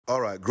All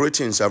right,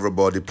 greetings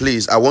everybody.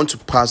 Please, I want to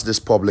pass this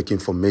public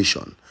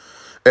information,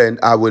 and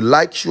I would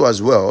like you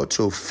as well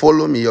to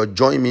follow me or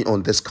join me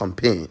on this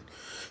campaign.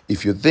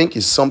 If you think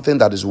it's something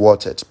that is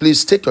worth it,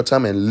 please take your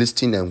time and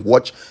listen and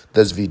watch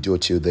this video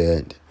till the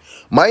end.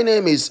 My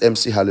name is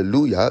MC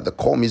Hallelujah, the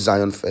Call Me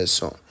Zion First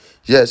Son.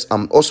 Yes,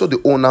 I'm also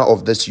the owner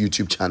of this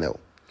YouTube channel.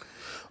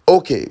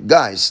 Okay,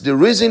 guys, the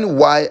reason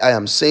why I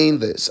am saying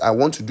this, I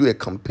want to do a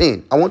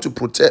campaign. I want to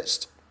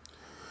protest.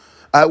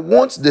 I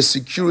want the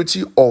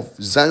security of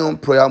Zion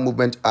Prayer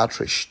Movement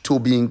Outreach to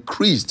be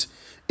increased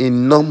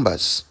in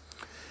numbers.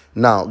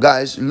 Now,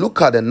 guys,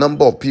 look at the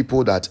number of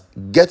people that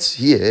gets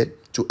here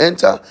to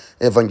enter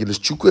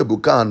Evangelist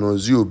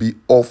Ebuka Obi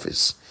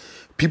office.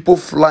 People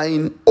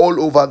flying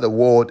all over the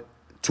world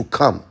to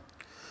come.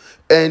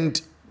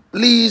 And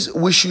please,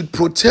 we should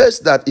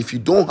protest that if you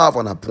don't have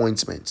an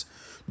appointment,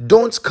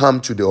 don't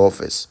come to the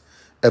office.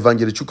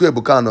 Evangelist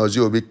Ebuka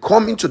Obi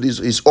coming to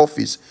his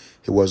office,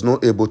 he was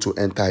not able to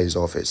enter his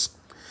office.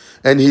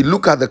 And he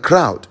looked at the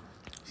crowd.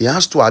 He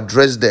has to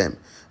address them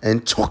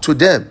and talk to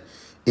them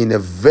in a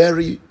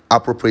very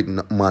appropriate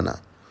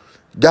manner.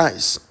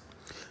 Guys,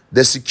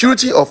 the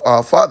security of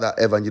our father,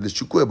 Evangelist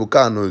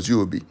Ebuka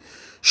Obi,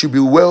 should be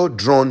well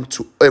drawn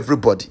to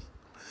everybody.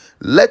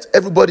 Let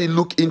everybody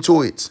look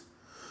into it.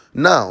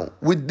 Now,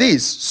 with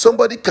this,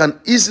 somebody can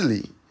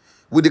easily,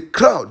 with the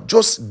crowd,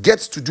 just get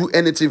to do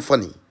anything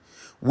funny,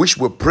 which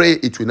we pray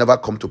it will never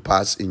come to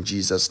pass in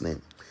Jesus'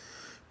 name.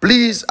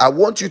 Please, I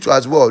want you to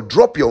as well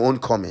drop your own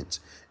comment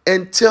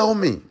and tell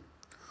me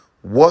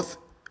what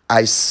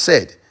I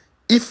said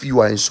if you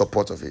are in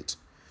support of it.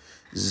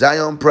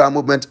 Zion Prayer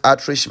Movement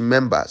Outreach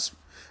members,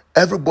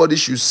 everybody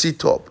should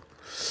sit up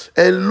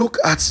and look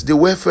at the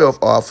welfare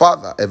of our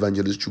father,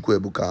 Evangelist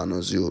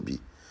Ebuka Obi.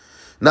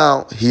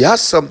 Now, he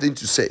has something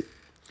to say,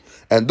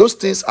 and those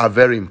things are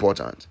very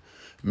important.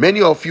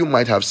 Many of you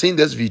might have seen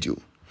this video,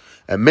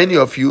 and many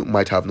of you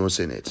might have not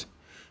seen it.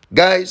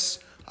 Guys,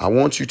 I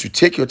want you to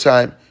take your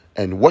time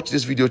and watch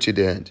this video to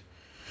the end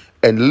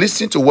and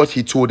listen to what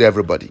he told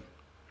everybody.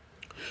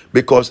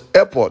 Because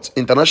airports,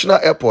 international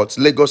airports,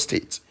 Lagos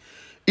State,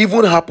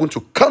 even happened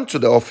to come to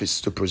the office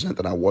to present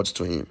an award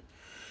to him.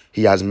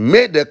 He has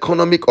made the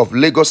economy of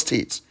Lagos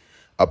State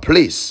a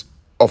place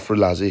of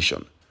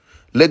realization.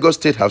 Lagos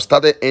State have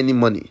started earning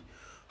money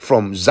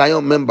from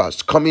Zion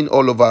members coming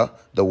all over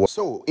the world.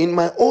 So, in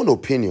my own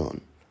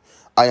opinion,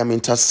 I am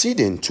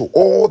interceding to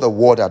all the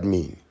world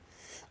admin.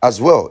 As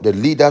well, the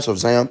leaders of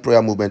Zion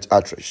Prayer Movement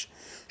Outreach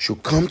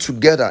should come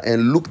together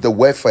and look the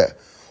welfare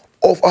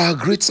of our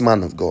great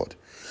man of God.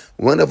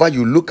 Whenever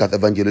you look at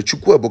Evangelist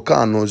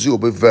Ebuka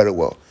Obi very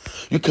well,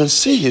 you can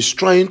see he's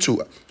trying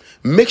to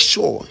make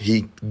sure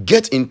he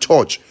gets in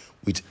touch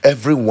with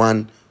every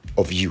one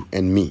of you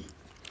and me.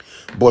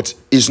 But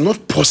it's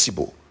not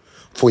possible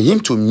for him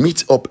to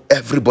meet up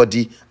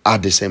everybody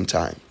at the same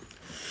time.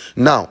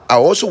 Now, I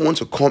also want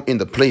to come in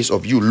the place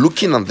of you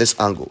looking at this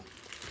angle.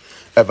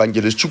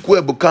 Evangelist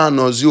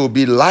Ebuka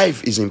Obi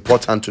life is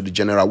important to the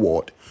general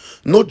world,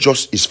 not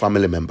just his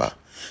family member.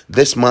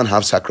 This man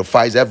have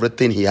sacrificed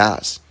everything he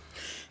has.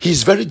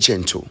 He's very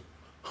gentle,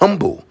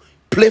 humble,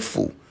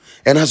 playful,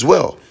 and as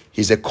well,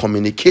 he's a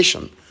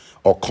communicative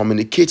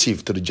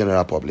to the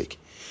general public.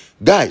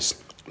 Guys,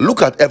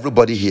 look at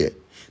everybody here.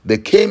 They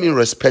came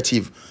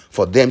irrespective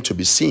for them to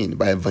be seen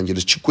by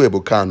Evangelist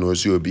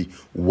Ebuka Obi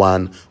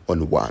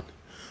one-on-one.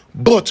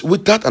 But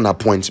without an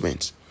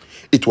appointment,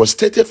 it was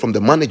stated from the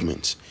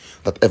management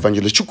that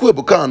Evangelist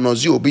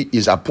Ebuka Obi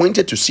is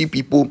appointed to see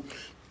people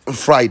on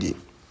Friday.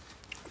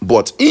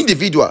 But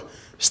individual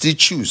still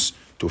choose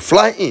to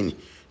fly in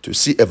to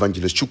see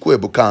Evangelist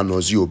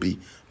Ebuka Obi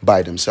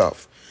by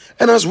themselves.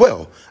 And as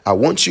well, I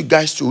want you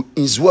guys to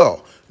as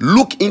well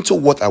look into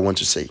what I want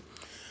to say.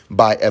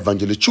 By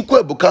Evangelist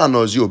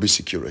Ebuka Obi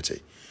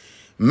security,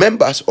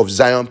 members of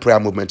Zion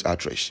Prayer Movement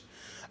Outreach,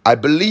 I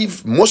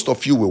believe most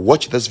of you will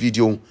watch this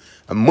video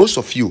and most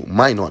of you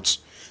might not.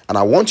 And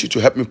I want you to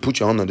help me put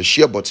your hand on the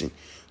share button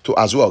to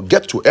as well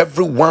get to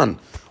every one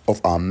of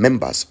our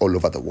members all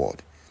over the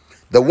world.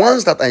 The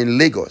ones that are in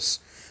Lagos,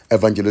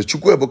 Evangelist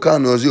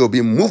Ebuka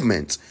Obi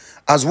movement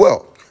as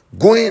well,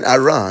 going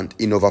around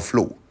in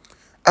overflow,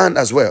 and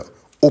as well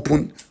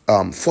open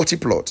 40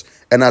 plots,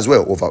 and as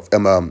well over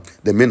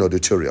the main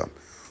auditorium.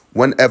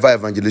 Whenever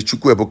Evangelist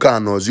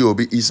Ebuka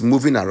Obi is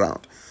moving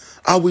around,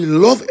 I will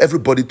love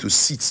everybody to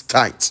sit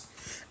tight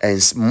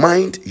and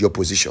mind your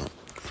position.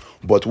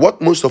 But what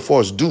most of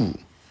us do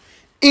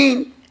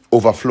in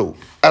overflow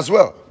as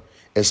well,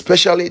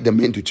 especially the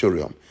main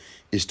auditorium,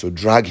 is to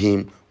drag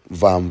him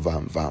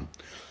vam.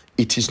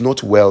 It is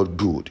not well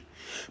good.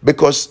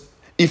 Because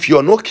if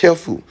you're not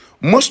careful,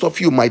 most of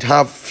you might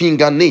have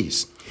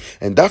fingernails.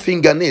 And that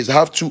fingernails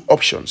have two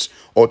options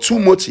or two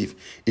motives.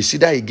 It's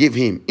either it gave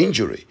him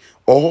injury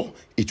or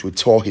it will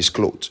tear his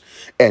clothes.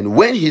 And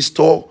when his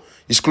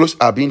clothes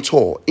are being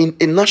torn in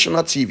a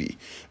national TV,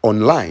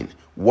 online,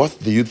 what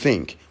do you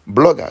think?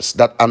 Bloggers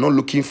that are not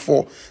looking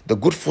for the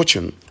good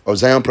fortune of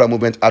Zion Prayer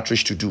Movement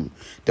Outreach to do,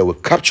 they will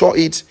capture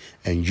it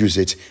and use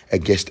it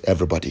against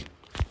everybody.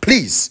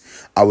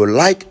 Please, I would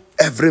like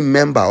every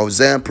member of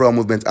Zion Prayer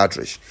Movement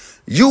Outreach.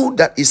 You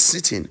that is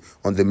sitting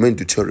on the main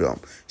auditorium,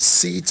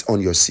 sit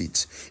on your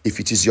seat. If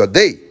it is your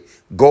day,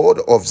 God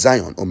of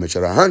Zion,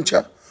 Omechara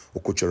Hancha,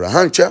 Okochara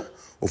Hancha,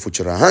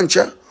 Ofuchara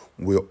Hancha,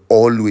 will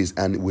always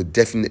and will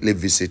definitely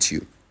visit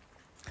you.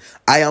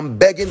 I am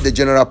begging the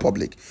general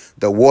public,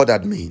 the word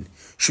admin,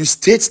 should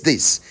state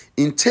this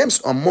in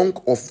terms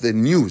among of the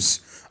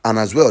news and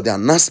as well the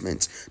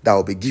announcement that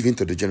will be given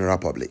to the general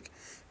public.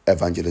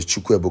 Evangelist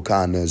Chukwu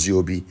Ebuka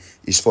Obi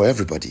is for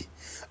everybody.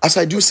 As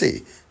I do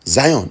say,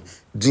 Zion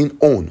being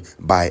owned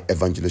by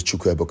Evangelist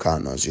Chukwu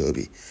Ebuka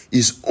Obi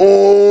is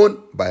owned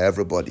by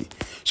everybody.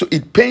 So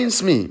it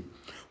pains me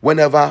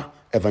whenever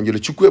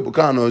Evangelist Chukwu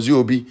Ebuka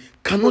Obi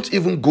cannot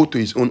even go to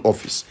his own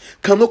office,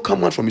 cannot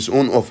come out from his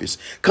own office,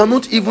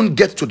 cannot even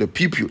get to the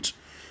pulpit.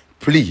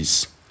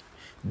 Please,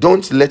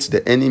 don't let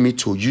the enemy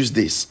to use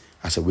this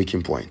as a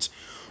weakening point.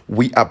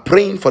 We are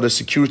praying for the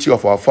security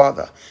of our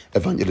father,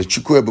 Evangelist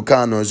Chukwu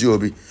Ebuka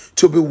Obi,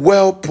 to be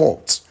well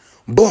taught.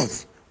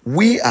 Both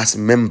we as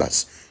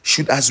members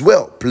should as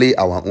well play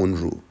our own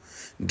role.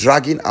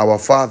 Dragging our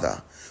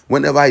father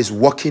whenever he's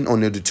walking on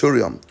the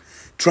auditorium,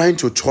 trying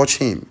to touch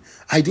him.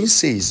 I didn't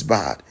say it's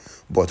bad,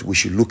 but we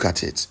should look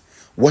at it.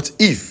 What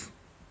if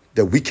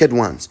the wicked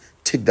ones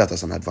take that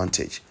as an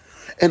advantage?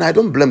 And I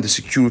don't blame the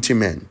security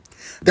men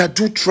that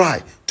do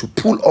try to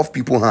pull off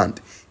people's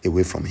hand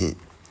away from him.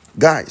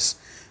 Guys,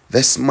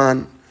 this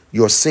man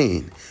you're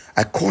saying,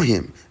 I call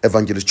him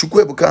Evangelist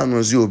Chukwu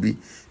Ebuka Obi,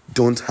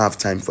 don't have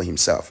time for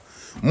himself.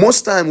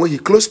 Most time when he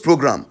close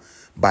program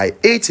by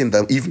 8 in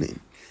the evening,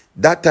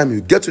 that time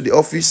you get to the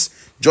office,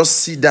 just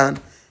sit down,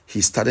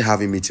 he started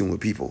having meeting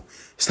with people.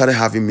 This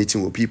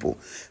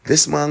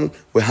man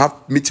will have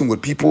meeting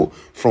with people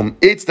from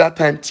 8 that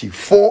time till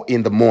 4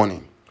 in the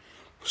morning.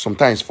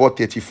 Sometimes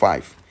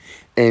 4:35.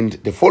 And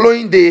the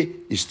following day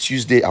is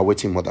Tuesday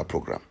awaiting mother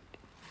program.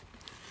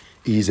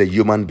 He is a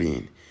human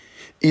being.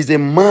 He is a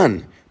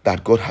man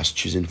that God has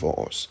chosen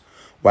for us.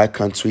 Why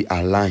can't we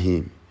allow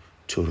him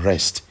to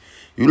rest?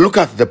 You look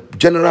at the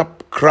general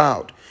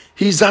crowd.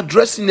 He's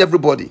addressing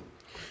everybody,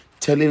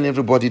 telling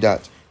everybody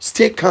that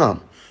stay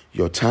calm.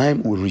 Your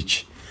time will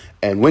reach.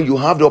 And when you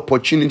have the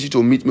opportunity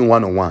to meet me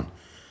one-on-one,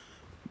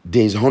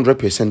 there is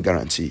 100%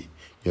 guarantee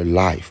your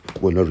life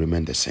will not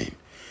remain the same.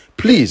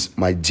 Please,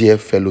 my dear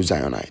fellow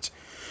Zionite,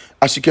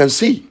 as you can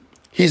see,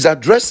 he's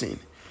addressing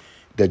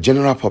the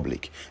general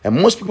public.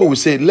 And most people will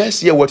say,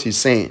 let's hear what he's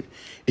saying.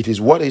 It is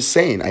what he's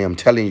saying, I am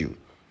telling you,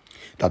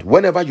 that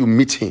whenever you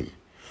meet him,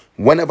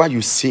 whenever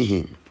you see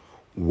him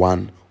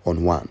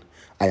one-on-one,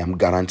 I am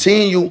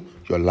guaranteeing you,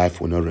 your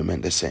life will not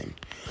remain the same.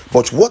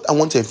 But what I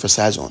want to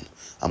emphasize on,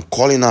 I'm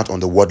calling out on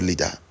the ward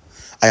leader.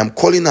 I am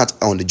calling out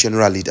on the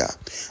general leader.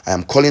 I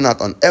am calling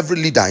out on every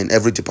leader in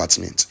every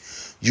department.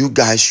 You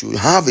guys should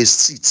have a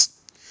seat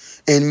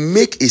and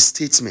make a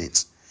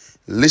statement.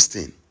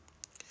 Listen,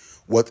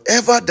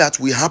 whatever that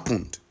will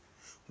happen,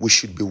 we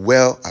should be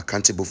well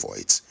accountable for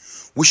it.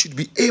 We should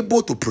be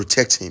able to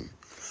protect him.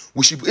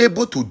 We should be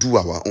able to do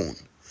our own.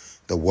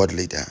 The ward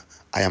leader,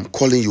 I am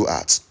calling you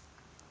out.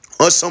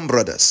 Awesome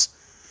brothers,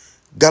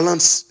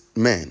 gallant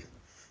men,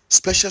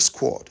 special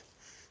squad,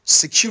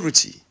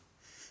 security,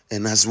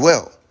 and as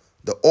well,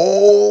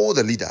 all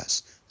the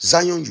leaders,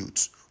 Zion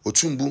Youth,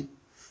 Otumbu,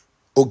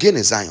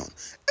 Ogene Zion,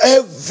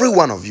 every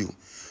one of you,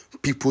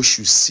 people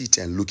should sit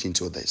and look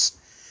into this.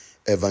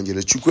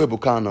 Evangelist Chukwu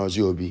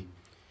Ebuka Obi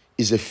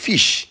is a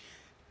fish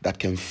that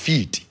can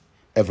feed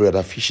every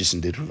other fishes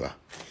in the river.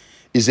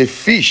 Is a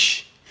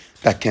fish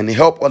that can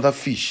help other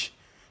fish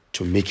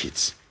to make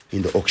it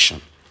in the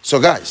auction. So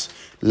guys,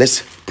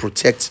 let's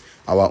protect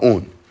our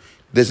own.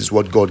 This is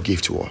what God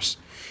gave to us.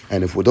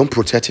 And if we don't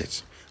protect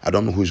it, I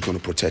don't know who's going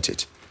to protect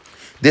it.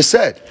 They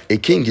said a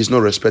king is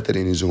not respected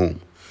in his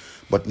home.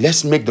 But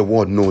let's make the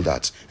world know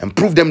that and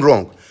prove them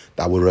wrong,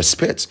 that we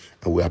respect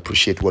and we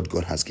appreciate what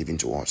God has given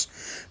to us.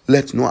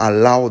 Let's not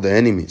allow the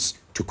enemies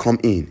to come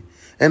in.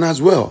 And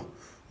as well,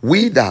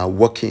 we that are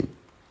working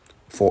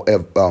for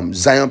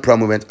Zion Prayer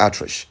Movement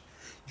Outreach,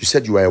 you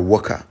said you are a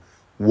worker.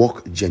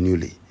 Work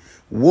genuinely.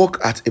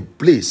 Work at a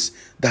place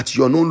that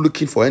you are not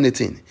looking for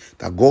anything,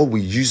 that God will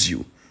use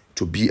you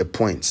to be a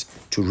point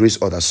to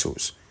raise other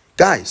souls.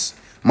 Guys,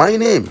 my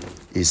name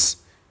is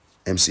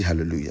MC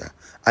Hallelujah.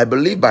 I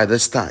believe by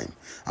this time,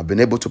 I've been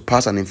able to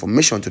pass an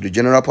information to the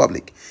general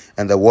public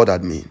and the word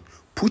admin.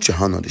 Put your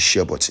hand on the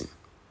share button.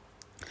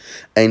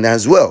 And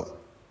as well,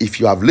 if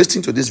you have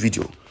listened to this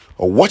video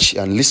or watch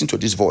and listen to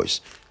this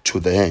voice to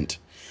the end,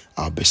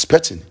 I'll be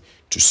expecting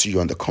to see you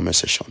on the comment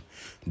section.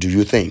 Do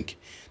you think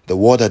the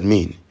word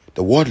admin,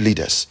 the word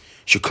leaders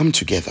should come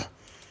together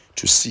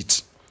to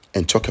sit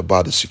and talk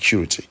about the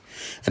security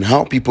and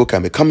how people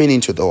can be coming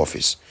into the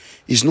office?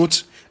 It's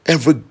not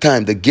every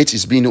time the gate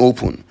is being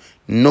open.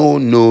 No,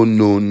 no,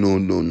 no, no,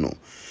 no, no.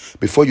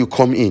 Before you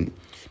come in,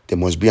 there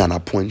must be an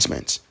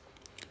appointment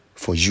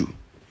for you.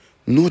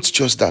 Not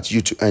just that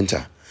you to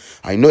enter.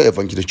 I know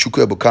Evangelist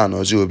Chukwu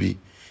Ebuka Obi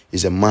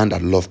is a man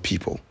that loves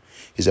people.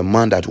 He's a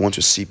man that wants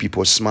to see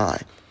people smile.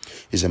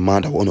 He's a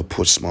man that wants to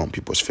put a smile on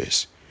people's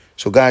face.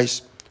 So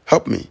guys,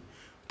 help me.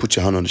 Put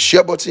your hand on the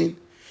share button.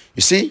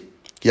 You see,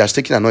 he has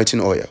taken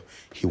anointing oil.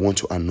 He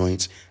wants to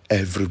anoint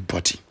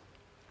everybody.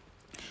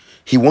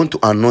 He wants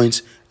to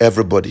anoint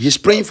everybody. He's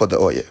praying for the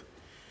oil.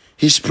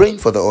 He's praying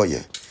for the oil.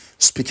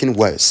 Speaking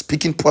words,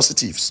 speaking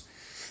positives.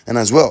 And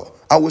as well,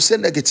 I will say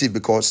negative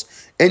because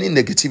any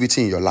negativity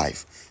in your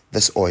life,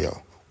 this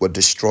oil will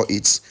destroy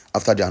it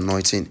after the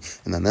anointing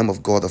in the name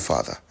of God the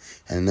Father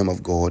and in the name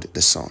of God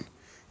the Son.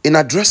 In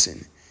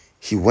addressing,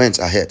 he went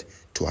ahead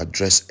to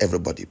address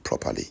everybody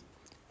properly.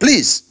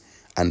 Please,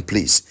 and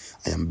please,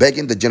 I am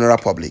begging the general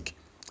public,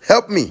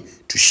 help me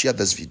to share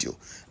this video.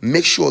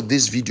 Make sure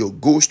this video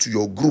goes to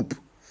your group.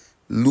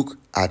 Look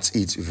at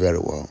it very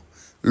well.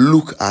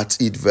 Look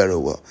at it very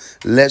well.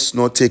 Let's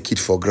not take it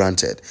for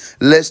granted.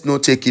 Let's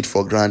not take it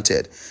for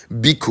granted.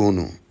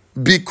 Bikonu,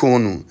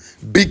 Bikonu,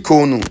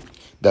 Bikonu.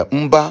 The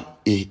Mba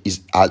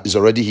is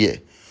already here.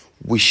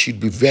 We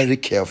should be very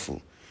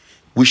careful.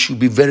 We should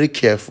be very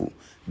careful.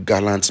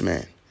 Gallant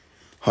men,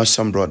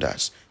 awesome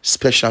brothers,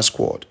 special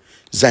squad,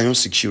 Zion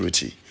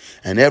security,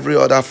 and every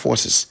other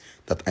forces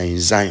that are in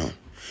Zion.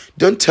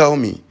 Don't tell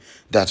me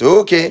that,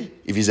 okay,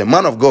 if he's a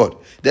man of God,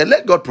 then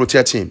let God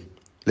protect him.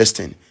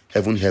 Listen,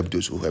 heaven help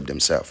those who help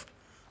themselves.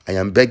 I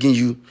am begging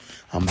you.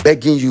 I'm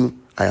begging you.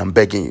 I am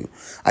begging you.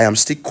 I am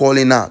still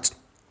calling out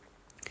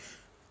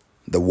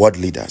the world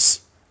leaders.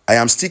 I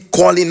am still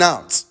calling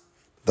out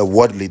the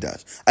world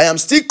leaders. I am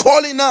still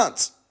calling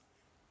out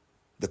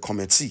the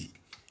committee.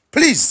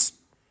 Please,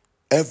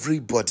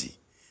 everybody,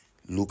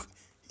 look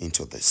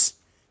into this.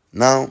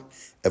 Now,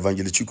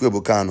 Evangelist Chukwu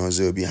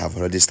Ebuka Obi have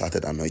already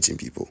started anointing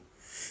people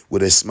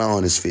with a smile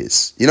on his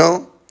face. You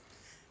know,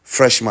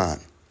 fresh man,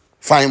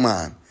 fine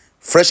man,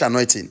 fresh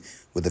anointing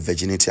with the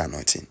virginity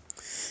anointing.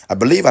 I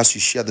believe as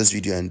you share this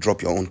video and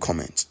drop your own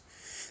comments,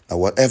 that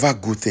whatever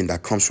good thing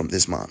that comes from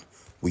this man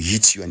will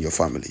hit you and your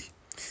family.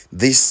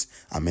 This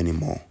and many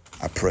more,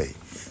 I pray.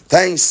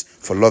 Thanks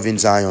for loving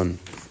Zion.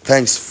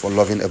 Thanks for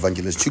loving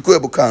Evangelist Chukwu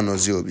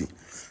Ebuka Obi.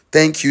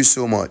 Thank you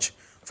so much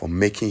for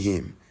making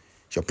him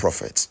your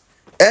prophet.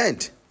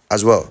 And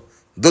as well,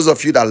 those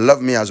of you that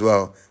love me as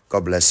well,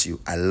 God bless you.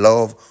 I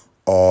love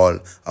all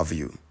of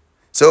you.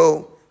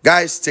 So,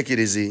 guys, take it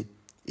easy.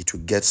 It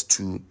will get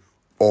to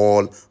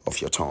all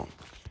of your tongue.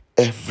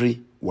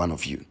 Every one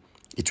of you.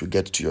 It will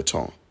get to your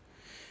tongue.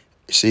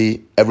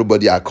 See,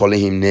 everybody are calling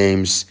him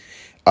names.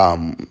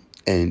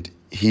 And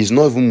he's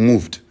not even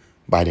moved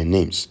by the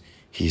names.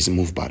 He's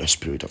moved by the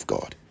Spirit of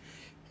God.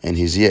 And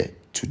he's here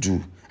to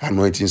do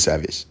anointing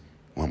service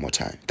one more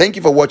time. Thank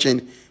you for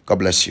watching. God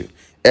bless you.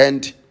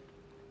 And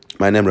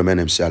my name remains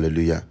MC.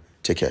 Hallelujah.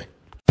 Take care.